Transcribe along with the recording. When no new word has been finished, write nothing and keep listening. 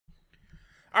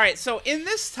Alright, so in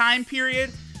this time period,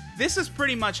 this is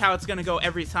pretty much how it's gonna go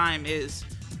every time, is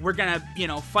we're gonna, you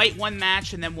know, fight one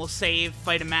match and then we'll save,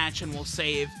 fight a match and we'll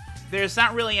save. There's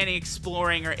not really any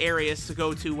exploring or areas to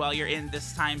go to while you're in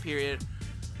this time period.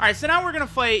 Alright, so now we're gonna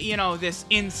fight, you know, this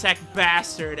insect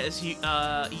bastard, as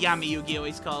Yami Yugi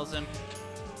always calls him.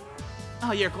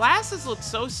 Oh, your glasses look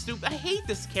so stupid. I hate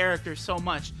this character so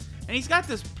much. And he's got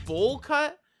this bowl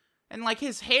cut. And, like,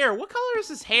 his hair. What color is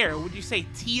his hair? Would you say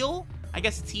teal? I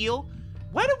guess teal.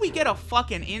 Why did we get a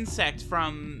fucking insect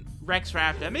from Rex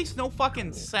Raptor? That makes no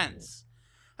fucking sense.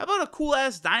 How about a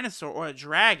cool-ass dinosaur or a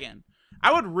dragon?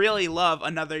 I would really love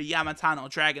another Yamatano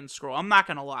Dragon Scroll. I'm not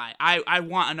gonna lie. I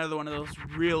want another one of those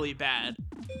really bad.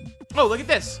 Oh, look at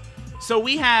this. So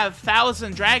we have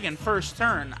 1000 Dragon first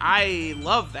turn. I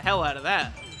love the hell out of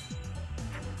that.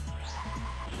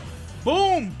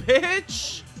 Boom,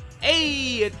 bitch!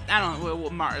 Hey! I don't know,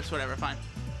 Mars, whatever, fine.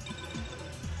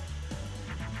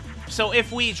 So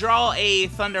if we draw a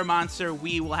Thunder Monster,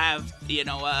 we will have, you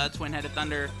know, Twin-Headed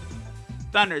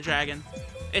Thunder Dragon.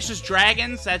 It's just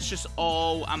dragons, that's just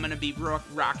all I'm gonna be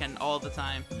rocking all the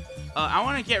time. I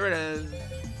want to get rid of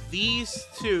these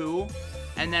two,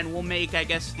 and then we'll make, I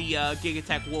guess, the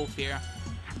Gigatech Wolf here.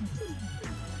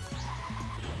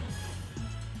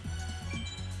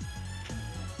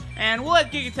 And we'll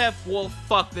let Gigatech Wolf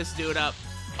fuck this dude up.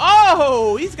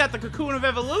 Oh, he's got the Cocoon of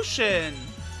Evolution.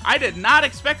 I did not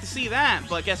expect to see that,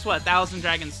 but guess what? 1000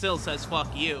 Dragon still says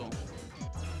fuck you.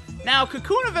 Now,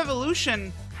 Cocoon of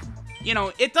Evolution, you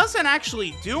know, it doesn't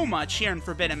actually do much here in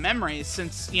Forbidden Memories,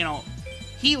 since, you know,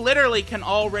 he literally can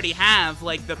already have,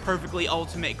 like, the perfectly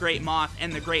ultimate Great Moth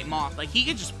and the Great Moth. Like, he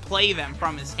could just play them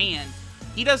from his hand.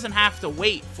 He doesn't have to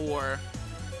wait for,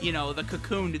 you know, the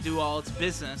Cocoon to do all its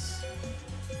business.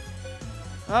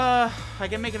 I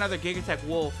can make another Gigatech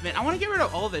Wolf. Man, I want to get rid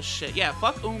of all this shit. Yeah,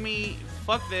 fuck Umi,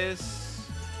 fuck this,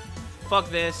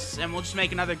 and we'll just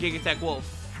make another Gigatech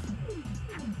Wolf.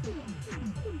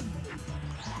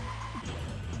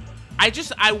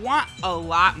 I want a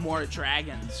lot more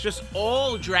dragons. Just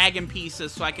all dragon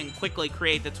pieces so I can quickly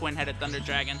create the Twin-Headed Thunder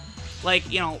Dragon.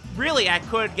 Like, you know, really I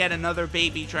could get another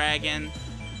baby dragon.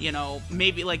 You know,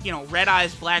 maybe like, you know, Red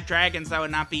Eyes Black Dragons I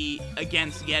would not be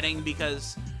against getting,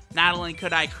 because not only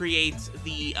could I create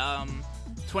the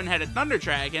Twin-Headed Thunder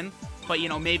Dragon, but, you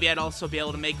know, maybe I'd also be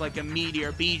able to make like a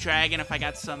Meteor Bee Dragon if I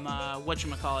got some,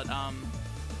 whatchamacallit,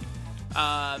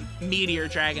 Meteor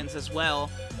Dragons as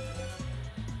well.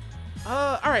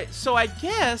 Alright, so I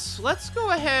guess let's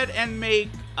go ahead and make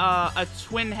a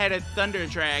Twin-Headed Thunder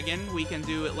Dragon. We can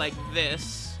do it like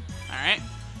this. Alright.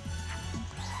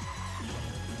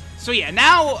 So yeah,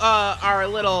 now our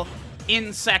little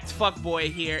insect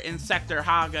fuckboy here, Insector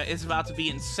Haga, is about to be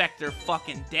Insector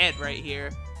fucking dead right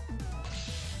here.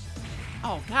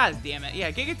 Oh, god damn it.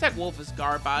 Yeah, Gigatech Wolf is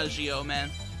garbaggio, man.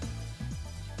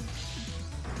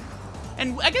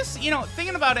 And I guess, you know,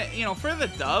 thinking about it, you know, for the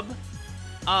dub,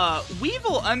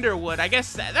 Weevil Underwood, I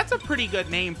guess that's a pretty good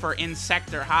name for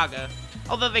Insector Haga.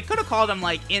 Although they could have called him,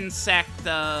 like, Insect,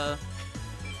 I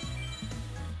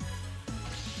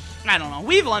don't know.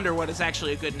 Weevil Underwood is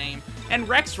actually a good name. And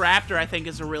Rex Raptor, I think,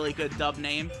 is a really good dub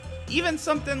name. Even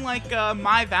something like,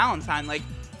 Mai Valentine. Like,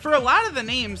 for a lot of the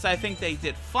names, I think they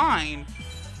did fine.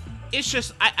 It's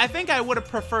just, I think I would have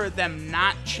preferred them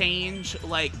not change,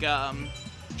 like,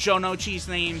 Jonochi's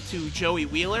name to Joey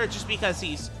Wheeler, just because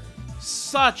he's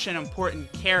such an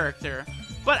important character.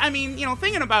 But, I mean, you know,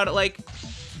 thinking about it, like,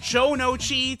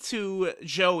 Jonochi to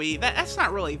Joey, that's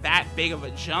not really that big of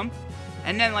a jump.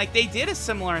 And then, like, they did a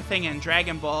similar thing in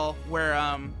Dragon Ball,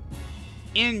 where,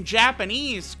 in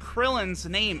Japanese, Krillin's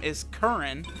name is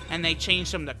Curran, and they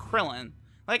changed him to Krillin.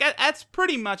 Like, that's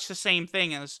pretty much the same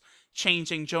thing as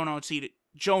changing Jonochi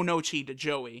to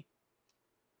Joey.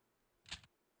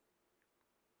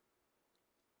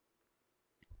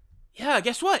 Yeah,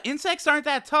 guess what? Insects aren't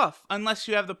that tough, unless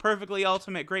you have the perfectly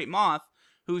ultimate Great Moth,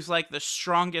 who's, like, the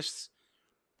strongest...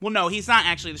 Well, no, he's not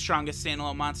actually the strongest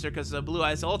standalone monster, because the Blue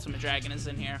Eyes Ultimate Dragon is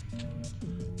in here.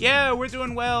 Yeah, we're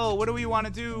doing well. What do we want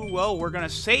to do? Well, we're gonna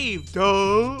save,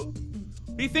 duh!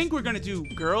 What do you think we're gonna do,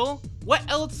 girl? What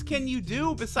else can you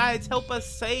do besides help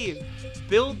us save?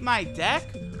 Build my deck?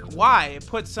 Why?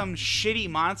 Put some shitty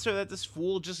monster that this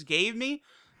fool just gave me?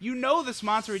 You know this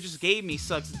monster he just gave me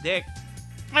sucks dick.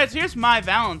 Alright, so here's Mai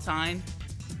Valentine.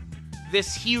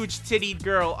 This huge tittied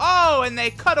girl. Oh, and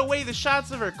they cut away the shots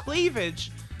of her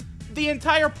cleavage. The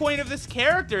entire point of this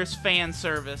character is fan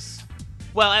service.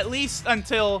 Well, at least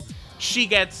until she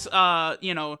gets,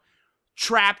 you know,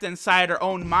 trapped inside her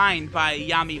own mind by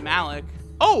Yami Malik.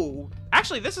 Oh,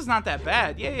 actually, this is not that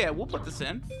bad. Yeah, we'll put this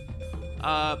in.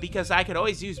 because I could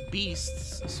always use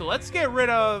beasts. So let's get rid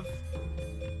of...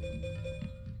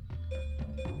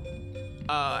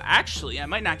 actually, I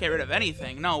might not get rid of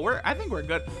anything. No, I think we're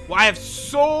good. Well, I have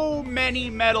so many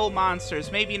metal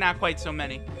monsters. Maybe not quite so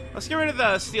many. Let's get rid of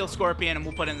the Steel Scorpion and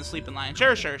we'll put in the Sleeping Lion.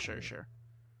 Sure.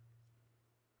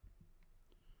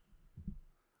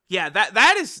 Yeah,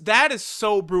 that is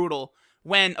so brutal.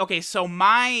 When, okay, so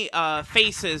my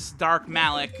faces Dark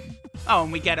Malik. Oh,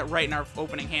 and we get it right in our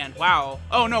opening hand. Wow.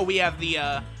 Oh, no, we have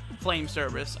the Flame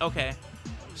Service. Okay.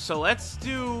 So let's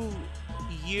do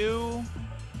you,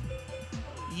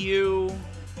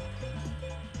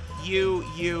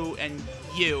 and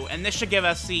you. And this should give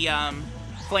us the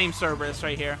Flame Cerberus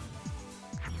right here.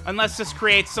 Unless this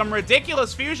creates some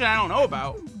ridiculous fusion I don't know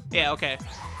about. Yeah, okay.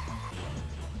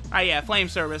 Yeah, Flame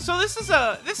Cerberus. So this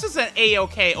is an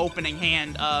A-okay opening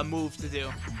hand move to do.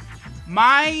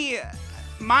 Mai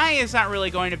is not really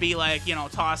going to be like, you know,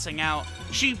 tossing out.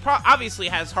 She obviously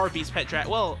has Harpy's Pet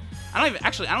Dragon. Well, I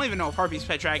don't even know if Harpy's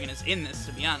Pet Dragon is in this,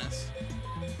 to be honest.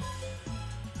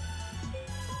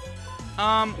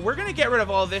 We're gonna get rid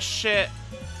of all this shit.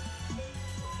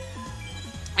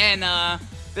 And,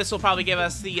 this will probably give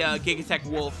us the, Gigatech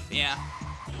Wolf, yeah.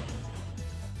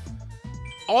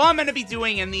 All I'm gonna be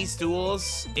doing in these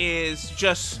duels is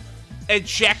just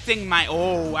ejecting my...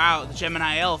 Oh, wow, the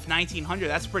Gemini Elf, 1900,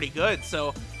 that's pretty good.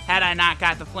 So, had I not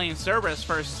got the Flame Cerberus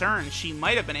first turn, she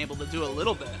might have been able to do a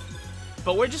little bit.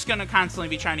 But we're just gonna constantly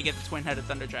be trying to get the Twin-Headed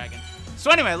Thunder Dragon.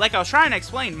 So anyway, like I was trying to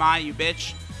explain, Mai, you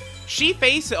bitch. She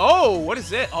faces... Oh, what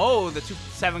is it? Oh, the 2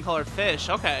 7-colored fish.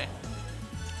 Okay.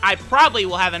 I probably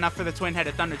will have enough for the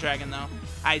Twin-Headed Thunder Dragon, though.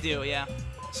 I do, yeah.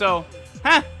 So,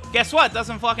 guess what?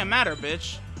 Doesn't fucking matter,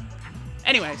 bitch.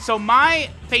 Anyway, so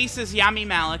Mai faces Yami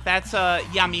Malik. That's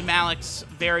Yami Malik's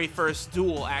very first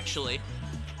duel, actually.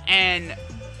 And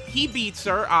he beats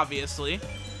her, obviously.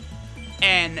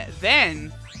 And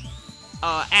then,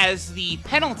 as the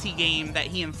penalty game that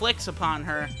he inflicts upon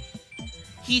her,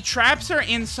 he traps her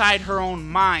inside her own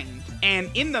mind.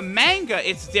 And in the manga,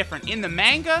 it's different. In the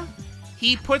manga,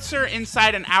 he puts her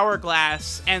inside an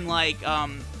hourglass and, like,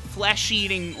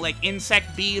 flesh-eating, like,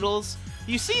 insect beetles.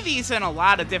 You see these in a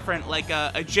lot of different, like,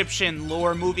 Egyptian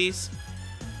lore movies.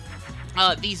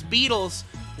 These beetles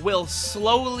will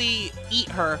slowly eat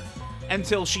her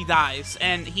until she dies.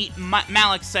 And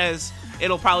Malik says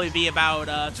it'll probably be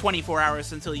about 24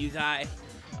 hours until you die.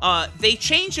 They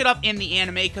change it up in the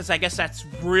anime because I guess that's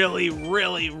really,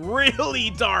 really, really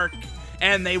dark.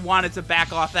 And they wanted to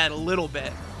back off that a little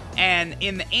bit. And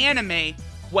in the anime,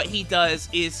 what he does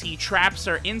is he traps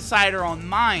her inside her own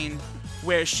mind,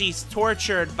 where she's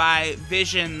tortured by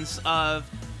visions of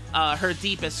her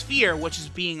deepest fear, which is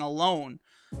being alone.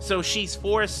 So she's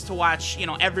forced to watch, you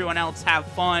know, everyone else have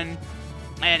fun,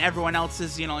 and everyone else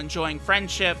is, you know, enjoying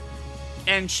friendship.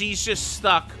 And she's just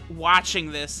stuck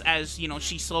watching this as, you know,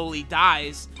 she slowly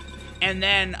dies. And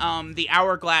then the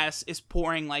hourglass is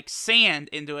pouring, like, sand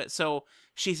into it. So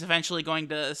she's eventually going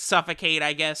to suffocate,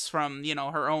 I guess, from, you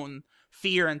know, her own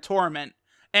fear and torment.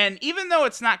 And even though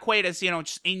it's not quite as, you know,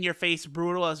 just in-your-face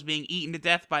brutal as being eaten to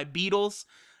death by beetles,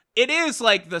 it is,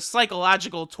 like, the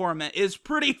psychological torment is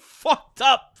pretty fucked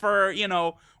up for, you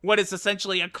know, what is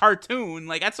essentially a cartoon.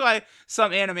 Like, that's why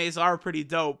some animes are pretty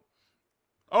dope.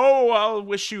 Oh, I'll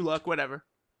wish you luck, whatever.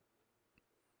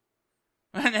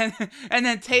 And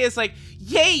then Teia's like,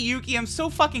 yay, Yuki, I'm so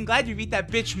fucking glad you beat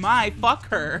that bitch Mai. Fuck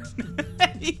her.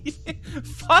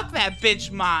 Fuck that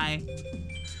bitch Mai.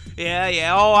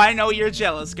 Yeah. Oh, I know you're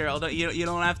jealous, girl. You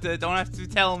don't have to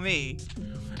tell me.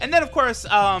 And then, of course,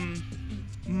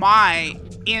 Mai,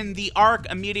 in the arc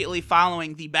immediately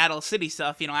following the Battle City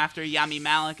stuff, you know, after Yami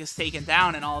Malik is taken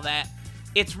down and all that,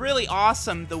 it's really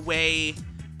awesome the way,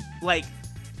 like,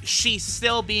 she's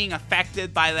still being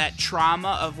affected by that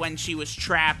trauma of when she was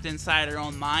trapped inside her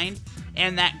own mind,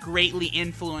 and that greatly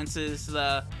influences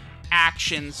the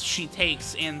actions she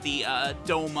takes in the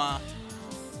Doma,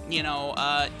 you know,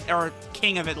 or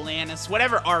King of Atlantis,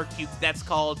 whatever arc that's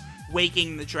called,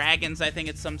 Waking the Dragons, I think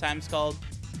it's sometimes called.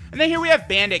 And then here we have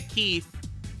Bandit Keith.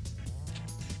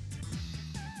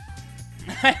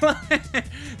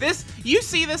 You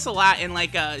see this a lot in,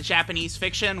 like, Japanese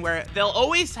fiction, where they'll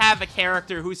always have a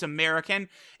character who's American,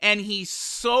 and he's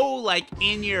so, like,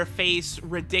 in-your-face,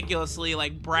 ridiculously,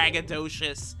 like,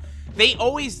 braggadocious. They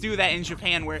always do that in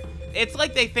Japan, where it's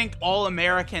like they think all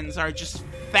Americans are just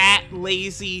fat,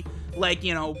 lazy, like,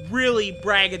 you know, really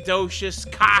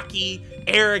braggadocious, cocky,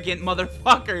 arrogant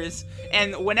motherfuckers.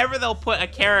 And whenever they'll put a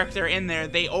character in there,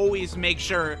 they always make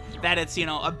sure that it's, you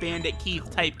know, a Bandit Keith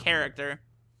type character.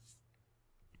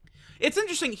 It's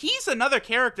interesting. He's another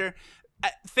character.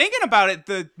 thinking about it,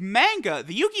 the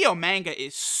Yu-Gi-Oh manga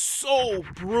is so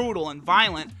brutal and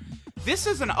violent. This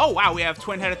is an, oh wow, we have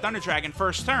Twin-Headed Thunder Dragon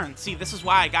first turn. See, this is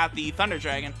why I got the Thunder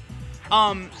Dragon.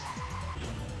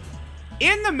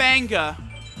 In the manga,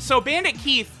 so Bandit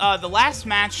Keith, the last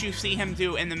match you see him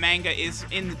do in the manga is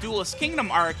in the Duelist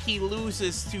Kingdom arc. He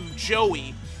loses to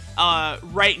Joey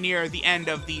right near the end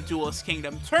of the Duelist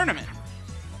Kingdom tournament.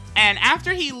 And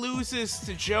after he loses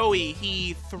to Joey,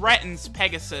 he threatens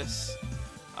Pegasus.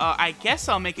 I guess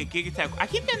I'll make a Gigatech. I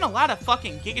keep getting a lot of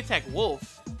fucking Gigatech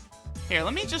Wolf. Here,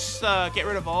 let me just get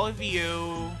rid of all of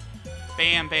you.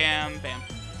 Bam, bam, bam.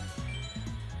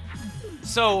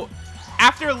 So,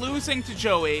 after losing to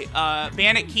Joey,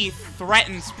 Bandit Keith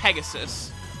threatens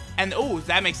Pegasus. And, oh,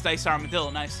 that makes Dice Armadillo,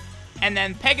 nice. And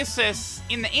then Pegasus,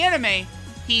 in the anime,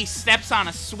 he steps on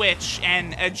a switch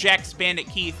and ejects Bandit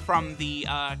Keith from the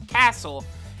castle.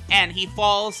 And he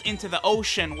falls into the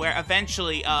ocean where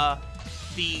eventually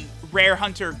the Rare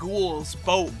Hunter Ghoul's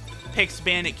boat picks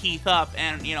Bandit Keith up,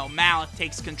 and, you know, Malik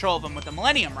takes control of him with the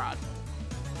Millennium Rod.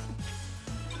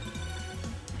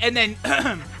 And then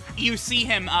you see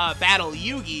him battle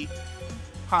Yugi.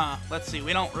 Huh, let's see,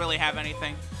 we don't really have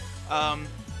anything. I'll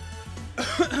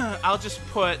just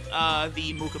put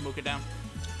the Muka Muka down.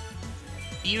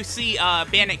 You see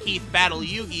Bandit Keith battle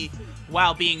Yugi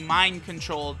while being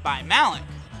mind-controlled by Malik.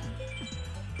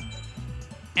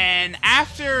 And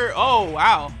after, oh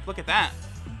wow, look at that.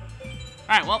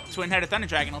 Alright, well, Twin-Headed Thunder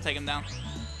Dragon will take him down.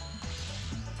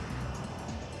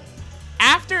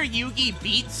 After Yugi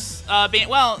beats,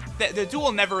 the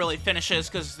duel never really finishes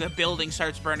because the building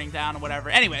starts burning down or whatever.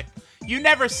 Anyway, you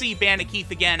never see Bandit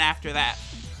Keith again after that.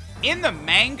 In the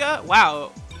manga,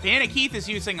 wow, Bandit Keith is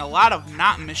using a lot of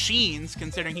not machines,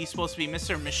 considering he's supposed to be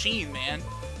Mr. Machine Man.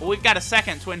 Well, we've got a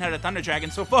second Twin-Headed Thunder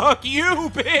Dragon, so fuck you,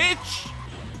 bitch!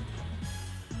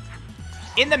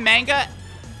 In the manga,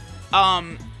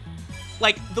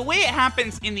 like, the way it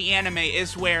happens in the anime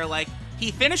is where, like,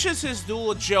 he finishes his duel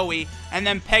with Joey, and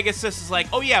then Pegasus is like,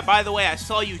 oh yeah, by the way, I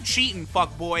saw you cheating,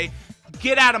 fuckboy.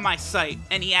 Get out of my sight.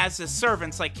 And he has his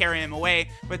servants, like, carry him away,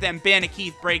 but then Bandit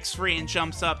Keith breaks free and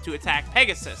jumps up to attack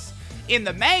Pegasus. In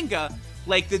the manga,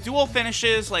 like, the duel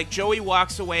finishes, like, Joey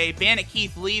walks away, Bandit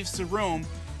Keith leaves the room,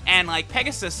 and, like,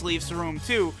 Pegasus leaves the room,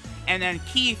 too, and then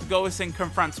Keith goes and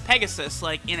confronts Pegasus,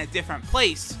 like, in a different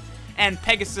place. And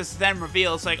Pegasus then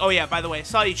reveals, like, oh yeah, by the way,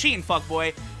 saw you cheating,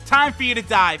 fuckboy. Time for you to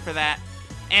die for that.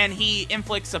 And he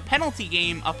inflicts a penalty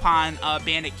game upon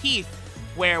Bandit Keith,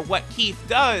 where what Keith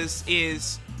does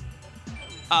is,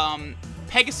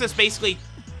 Pegasus basically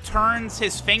turns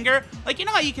his finger. Like, you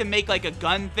know how you can make, like, a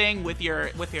gun thing with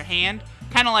your hand?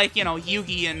 Kind of like, you know,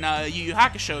 Yugi in Yu Yu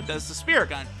Hakusho does the spear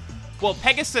gun. Well,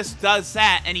 Pegasus does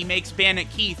that, and he makes Bandit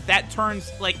Keith, that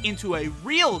turns, like, into a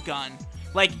real gun.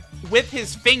 Like, with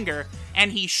his finger,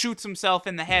 and he shoots himself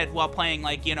in the head while playing,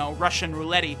 like, you know, Russian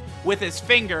roulette with his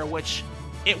finger, which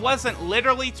it wasn't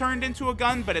literally turned into a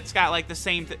gun, but it's got, like, the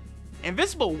same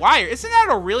invisible wire. Isn't that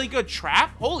a really good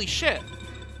trap? Holy shit.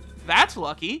 That's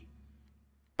lucky.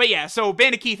 But yeah, so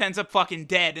Bandit Keith ends up fucking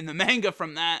dead in the manga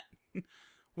from that.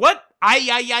 What? What?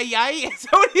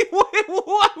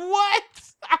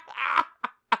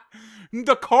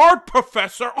 The card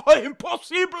professor,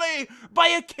 impossible, by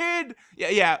a kid.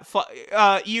 Yeah,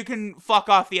 you can fuck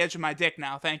off the edge of my dick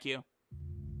now, thank you.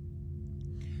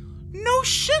 No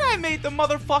shit, I made the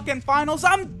motherfucking finals.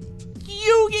 I'm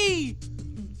Yugi.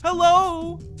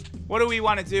 Hello. What do we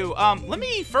want to do? Let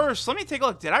me take a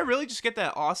look. Did I really just get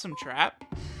that awesome trap?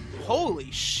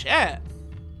 Holy shit.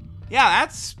 Yeah,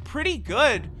 that's pretty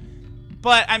good.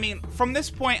 But, I mean, from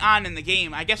this point on in the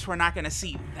game, I guess we're not going to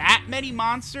see that many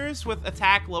monsters with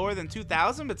attack lower than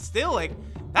 2,000, but still, like,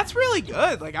 that's really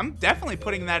good. Like, I'm definitely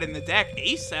putting that in the deck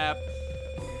ASAP.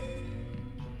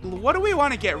 What do we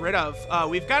want to get rid of?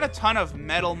 We've got a ton of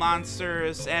metal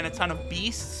monsters and a ton of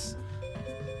beasts.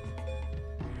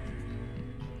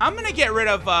 I'm going to get rid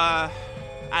of, I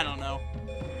don't know.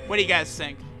 What do you guys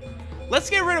think? Let's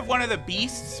get rid of one of the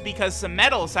beasts, because some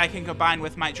metals I can combine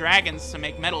with my dragons to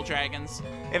make metal dragons.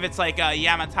 If it's like a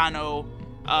Yamatano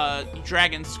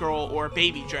dragon scroll or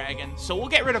baby dragon. So we'll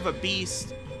get rid of a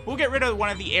beast. We'll get rid of one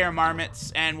of the air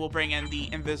marmots, and we'll bring in the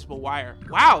invisible wire.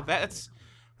 Wow, that's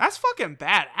fucking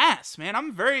badass, man.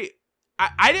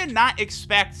 I did not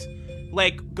expect,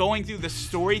 like, going through the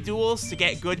story duels to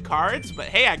get good cards, but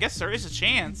hey, I guess there is a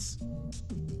chance.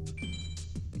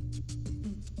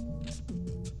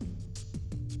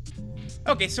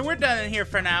 Okay, so we're done in here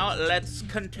for now. Let's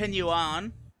continue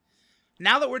on.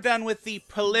 Now that we're done with the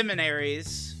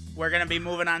preliminaries, we're gonna be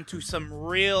moving on to some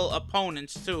real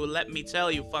opponents, too. Let me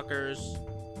tell you, fuckers.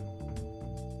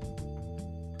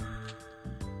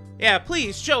 Yeah,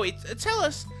 please, Joey, tell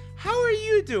us, how are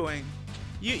you doing?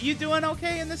 You doing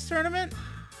okay in this tournament?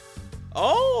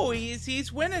 Oh,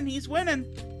 he's winning, he's winning.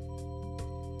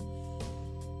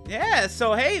 Yeah,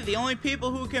 so hey, the only people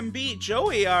who can beat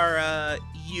Joey are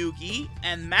Yugi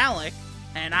and Malik,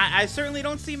 and I certainly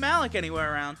don't see Malik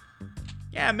anywhere around.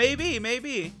 Yeah,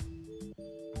 maybe.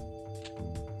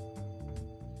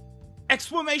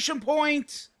 Exclamation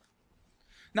point!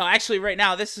 No, actually, right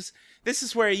now this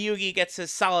is where Yugi gets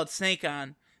his solid snake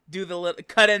on. Do the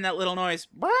cut in that little noise.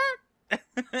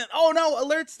 Oh no!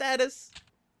 Alert status.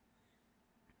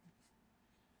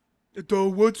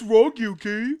 What's wrong,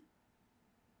 Yugi?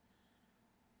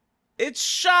 It's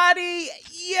Shadi!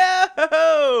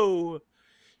 Yo!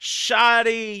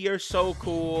 Shadi, you're so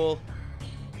cool.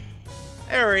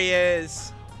 There he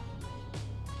is.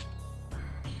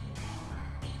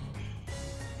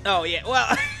 Oh yeah,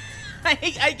 well,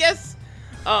 I guess,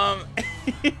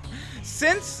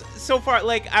 since so far,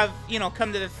 like, I've,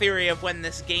 come to the theory of when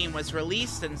this game was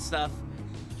released and stuff,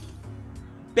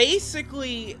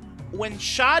 basically, when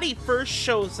Shadi first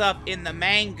shows up in the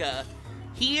manga,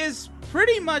 he is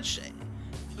pretty much,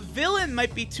 villain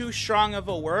might be too strong of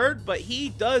a word, but he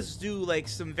does do, like,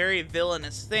 some very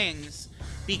villainous things,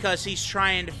 because he's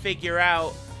trying to figure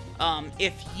out,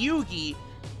 if Yugi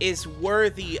is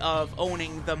worthy of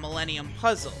owning the Millennium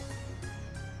Puzzle.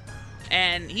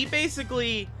 And he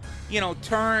basically,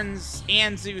 turns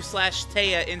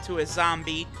Anzu/Taya into a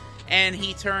zombie, and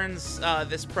he turns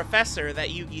this professor that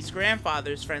Yugi's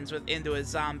grandfather's friends with into a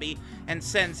zombie, and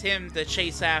sends him to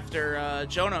chase after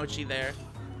Jonochi there.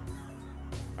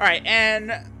 Alright,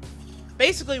 and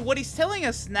basically what he's telling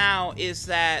us now is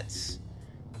that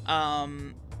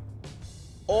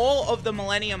all of the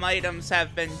Millennium items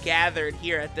have been gathered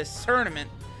here at this tournament,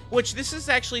 which this is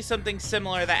actually something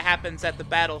similar that happens at the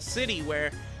Battle City,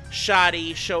 where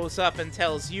Shadi shows up and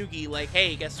tells Yugi, like,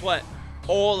 hey, guess what?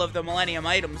 All of the Millennium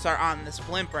items are on this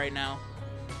blimp right now.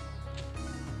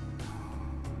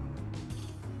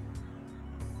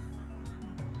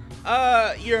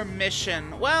 Your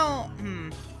mission. Well,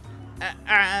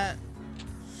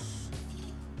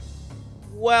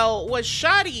 well, what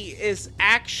Shadi is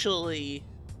actually...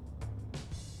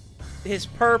 his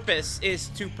purpose is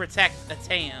to protect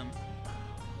Atem.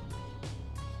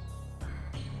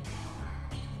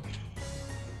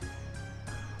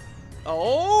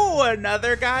 Oh,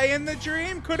 another guy in the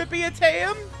dream? Could it be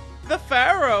Atem? The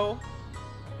Pharaoh.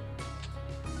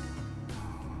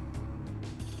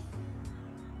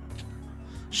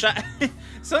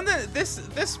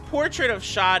 This portrait of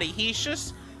Shadi, he's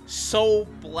just so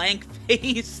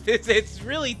blank-faced. It's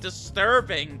really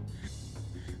disturbing.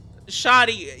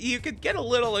 Shadi, you could get a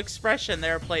little expression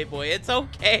there, Playboy. It's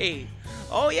okay.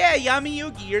 Oh yeah, Yami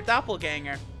Yugi, your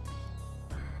doppelganger.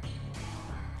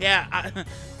 Yeah,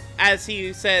 as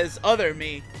he says, other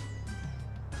me.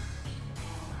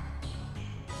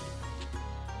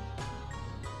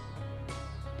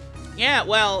 Yeah,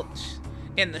 well,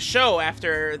 in the show,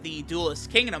 after the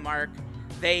Duelist Kingdom arc,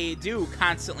 they do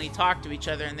constantly talk to each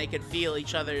other, and they can feel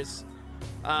each other's,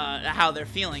 how they're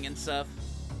feeling and stuff.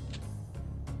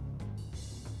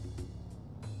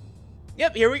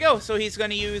 Yep, here we go. So he's going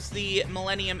to use the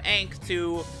Millennium Ink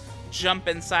to jump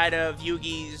inside of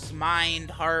Yugi's mind,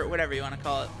 heart, whatever you want to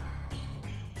call it.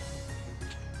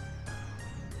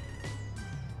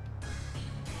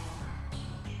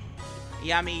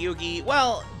 Yami Yugi,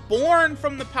 well, born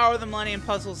from the power of the Millennium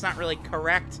Puzzle is not really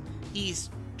correct.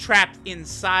 He's trapped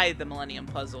inside the Millennium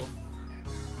Puzzle.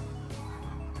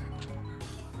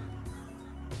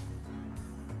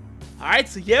 Alright,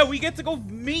 so yeah, we get to go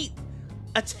meet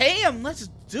Atem. Let's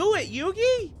do it,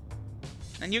 Yugi!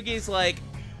 And Yugi's like,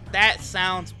 that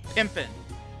sounds pimpin'.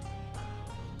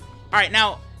 Alright,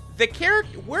 now, the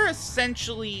character, we're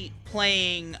essentially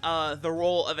playing the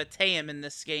role of Atem in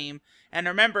this game. And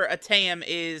remember, Atem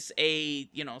is a,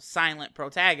 silent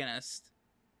protagonist.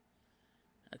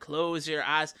 Close your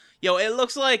eyes. Yo, it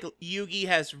looks like Yugi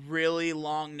has really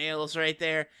long nails right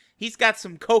there. He's got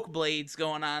some coke blades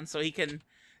going on, so he can,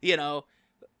 get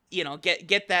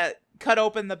that, cut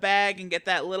open the bag and get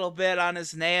that little bit on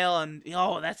his nail, and,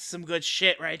 oh, that's some good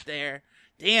shit right there.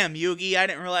 Damn, Yugi, I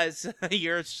didn't realize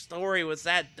your story was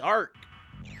that dark.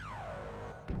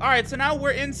 Alright, so now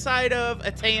we're inside of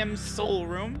Atem's soul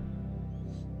room.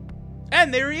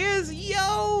 And there he is!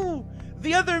 Yo!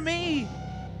 The other me!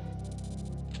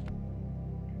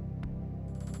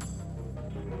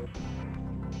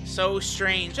 So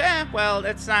strange. Well,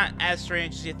 that's not as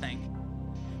strange as you think.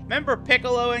 Remember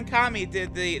Piccolo and Kami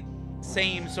did the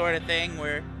same sort of thing,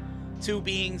 where two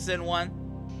beings in one?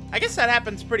 I guess that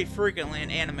happens pretty frequently in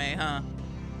anime, huh?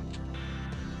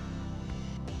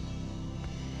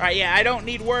 Alright, yeah, I don't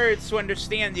need words to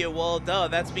understand you. Well, duh,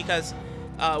 that's because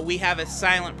we have a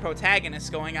silent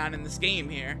protagonist going on in this game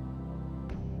here.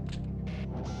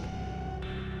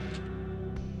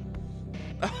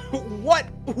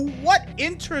 What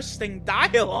interesting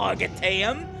dialogue,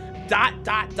 Atem. ...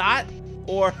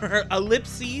 Or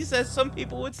ellipses, as some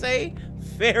people would say.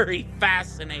 Very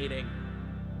fascinating.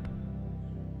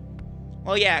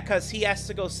 Well, yeah, because he has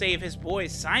to go save his boy,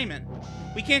 Simon.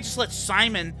 We can't just let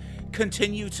Simon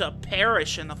continue to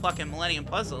perish in the fucking Millennium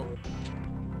Puzzle.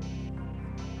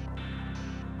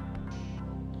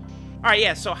 Alright,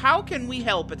 yeah, so how can we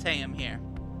help Atem here?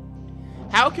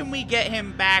 How can we get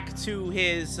him back to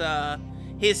his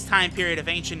time period of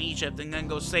ancient Egypt and then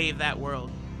go save that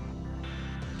world?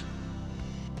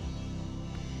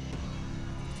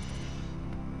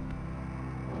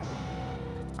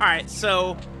 Alright,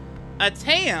 so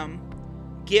Atem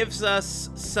gives us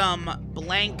some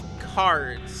blank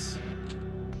cards.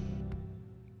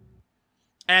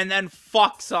 And then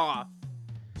fucks off.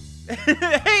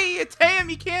 Hey, Atem,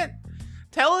 you can't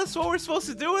tell us what we're supposed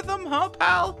to do with them, huh,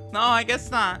 pal? No, I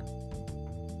guess not.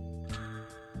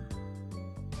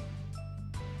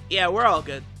 Yeah, we're all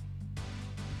good.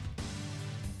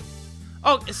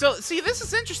 Oh, so, see, this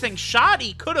is interesting.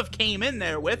 Shadi could have came in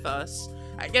there with us.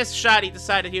 I guess Shadi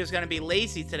decided he was going to be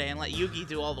lazy today and let Yugi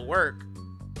do all the work.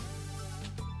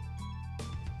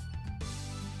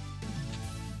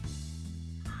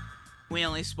 We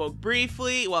only spoke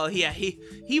briefly. Well, yeah,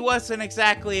 he wasn't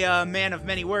exactly a man of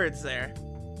many words there.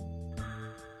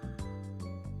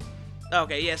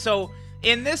 Okay, yeah, so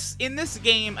in this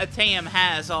game, Atem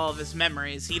has all of his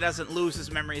memories. He doesn't lose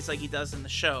his memories like he does in the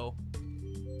show.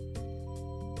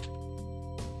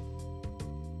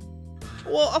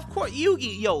 Well, of course,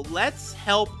 Yugi, yo, let's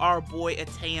help our boy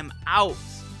Atem out.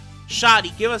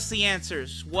 Shadi, give us the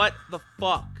answers. What the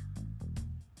fuck?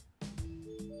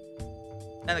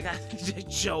 And the guy,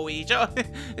 Joey,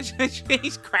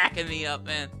 he's cracking me up,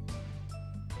 man.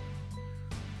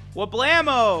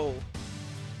 Wablamo!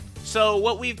 So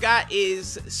what we've got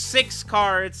is 6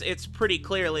 cards. It's pretty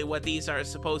clearly what these are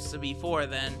supposed to be for,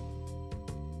 then.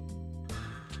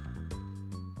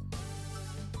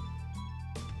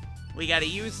 We gotta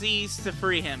use these to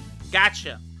free him.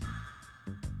 Gotcha.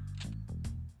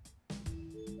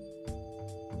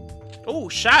 Oh,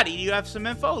 Shadi, you have some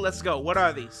info? Let's go. What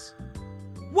are these?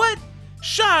 What?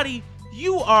 Shadi,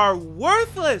 you are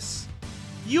worthless.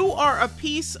 You are a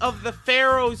piece of the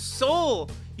Pharaoh's soul.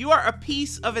 You are a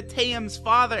piece of Atem's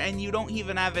father, and you don't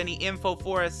even have any info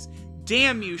for us.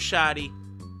 Damn you, Shadi.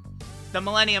 The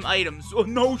Millennium items. Oh,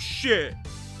 no shit.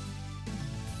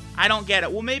 I don't get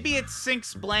it. Well, maybe it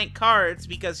sinks blank cards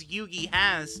because Yugi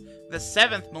has the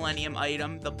 7th Millennium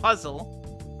item, the puzzle.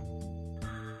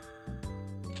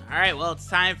 Alright, well, it's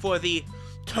time for the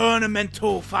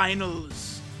Tournamento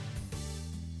Finals.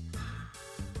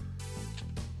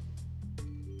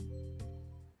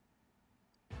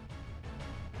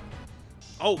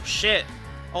 Oh, shit.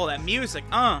 Oh, that music.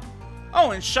 Oh,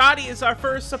 and Shadi is our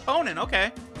first opponent.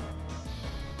 Okay.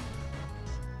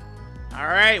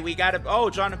 Alright, we got to... Oh,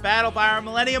 drawn to battle by our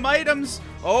Millennium items.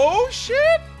 Oh,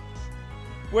 shit.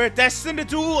 We're destined to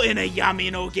duel in a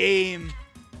Yamino game.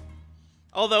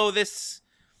 Although this...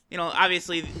 You know,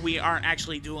 obviously, we aren't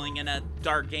actually dueling in a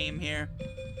dark game here.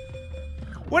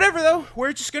 Whatever, though.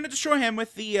 We're just going to destroy him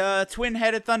with the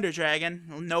twin-headed Thunder Dragon.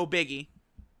 No biggie.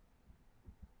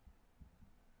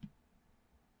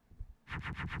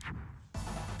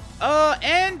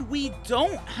 And we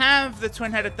don't have the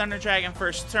twin-headed Thunder Dragon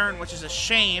first turn, which is a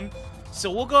shame.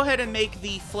 So we'll go ahead and make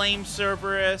the Flame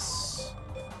Cerberus.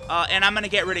 And I'm going to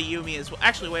get rid of Yumi as well.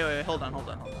 Actually, wait, hold on.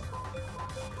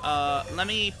 Let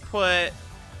me put...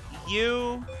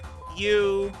 You,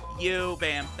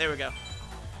 bam. There we go.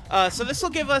 So this will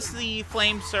give us the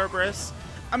Flame Cerberus.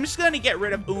 I'm just going to get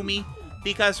rid of Umi,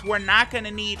 because we're not going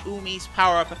to need Umi's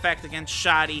power-up effect against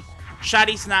Shadi.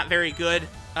 Shadi's not very good.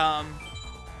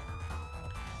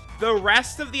 The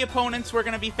rest of the opponents we're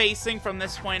going to be facing from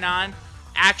this point on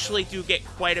actually do get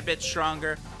quite a bit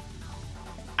stronger.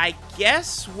 I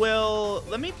guess we'll...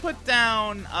 Let me put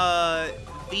down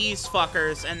these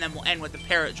fuckers, and then we'll end with the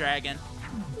Parrot Dragon.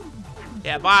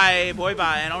 Yeah, bye, boy,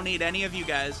 bye. I don't need any of you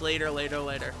guys. Later.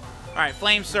 Alright,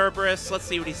 Flame Cerberus. Let's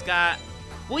see what he's got.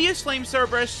 We'll use Flame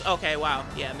Cerberus. Okay, wow.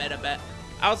 Yeah, meta bet.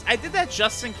 I did that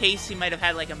just in case he might have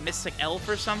had, like, a Mystic Elf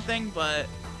or something, but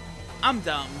I'm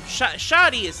dumb.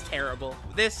 Shadi is terrible.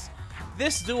 This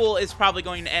duel is probably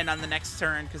going to end on the next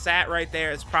turn, because that right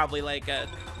there is probably, like, a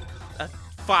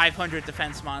 500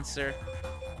 defense monster.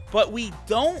 But we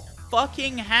don't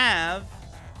fucking have...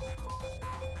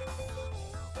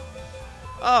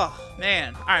 Oh,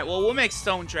 man. Alright, well, we'll make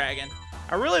Stone Dragon.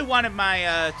 I really wanted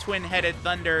my twin-headed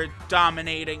thunder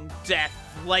dominating death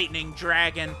lightning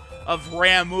dragon of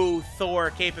Ramu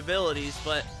Thor capabilities,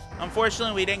 but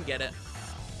unfortunately we didn't get it.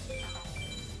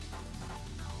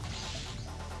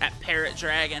 That parrot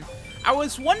dragon. I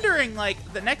was wondering,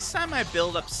 like, the next time I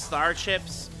build up star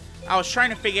chips, I was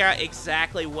trying to figure out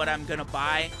exactly what I'm gonna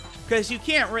buy, because you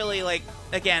can't really, like,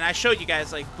 again, I showed you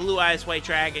guys, like, Blue Eyes White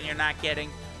Dragon you're not getting.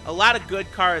 A lot of good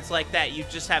cards like that you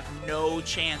just have no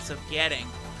chance of getting.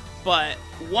 But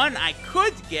one I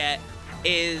could get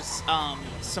is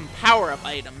some power-up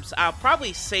items. I'll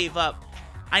probably save up.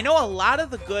 I know a lot of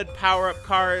the good power-up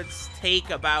cards take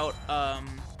about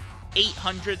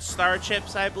 800 star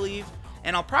chips, I believe.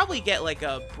 And I'll probably get like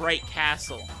a Bright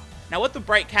Castle. Now what the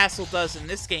Bright Castle does in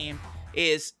this game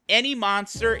is any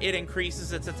monster, it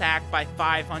increases its attack by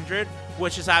 500,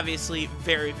 which is obviously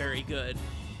very, very good.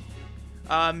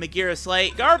 Megira's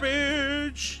Light,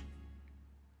 garbage!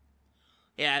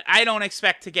 Yeah, I don't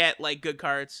expect to get, like, good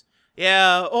cards.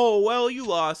 Yeah, oh, well, you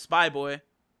lost. Bye, boy.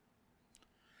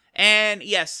 And,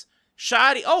 yes,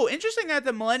 Shadi. Oh, interesting that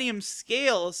the Millennium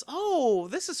Scales. Oh,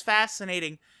 this is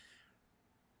fascinating.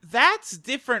 That's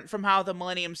different from how the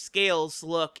Millennium Scales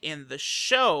look in the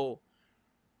show.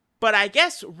 But I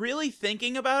guess, really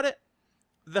thinking about it,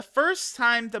 the first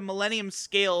time the Millennium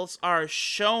Scales are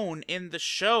shown in the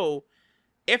show,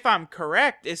 if I'm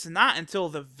correct, is not until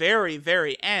the very,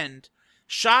 very end.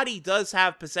 Shadi does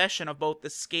have possession of both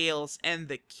the scales and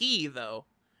the key, though.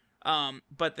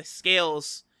 But the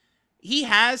scales, he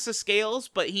has the scales,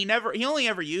 but he only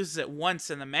ever uses it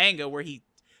once in the manga, where he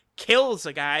kills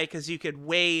a guy because you could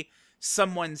weigh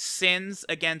someone's sins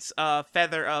against a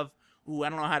feather of, ooh, I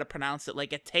don't know how to pronounce it,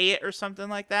 like a Tayet or something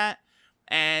like that.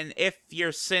 And if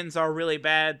your sins are really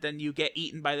bad, then you get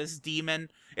eaten by this demon.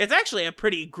 It's actually a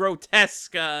pretty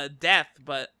grotesque death,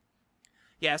 but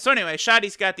yeah. So anyway,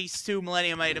 Shadi's got these 2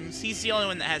 Millennium items. He's the only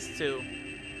one that has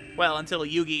 2. Well, until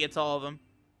Yugi gets all of them.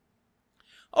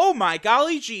 Oh my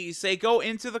golly geez, they go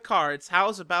into the cards.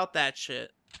 How's about that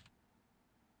shit?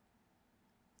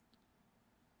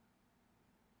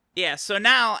 Yeah, so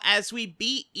now, as we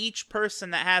beat each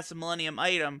person that has a Millennium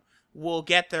item, we'll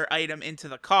get their item into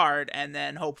the card, and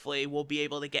then hopefully we'll be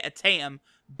able to get Atem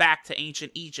back to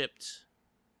ancient Egypt.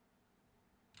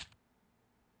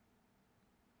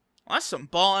 Well, that's some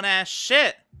ballin' ass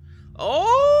shit.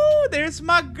 Oh, there's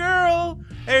my girl.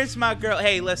 There's my girl.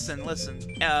 Hey, listen.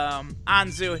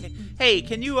 Anzu, hey,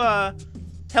 can you,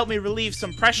 help me relieve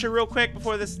some pressure real quick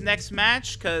before this next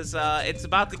match? Because, it's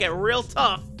about to get real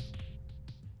tough.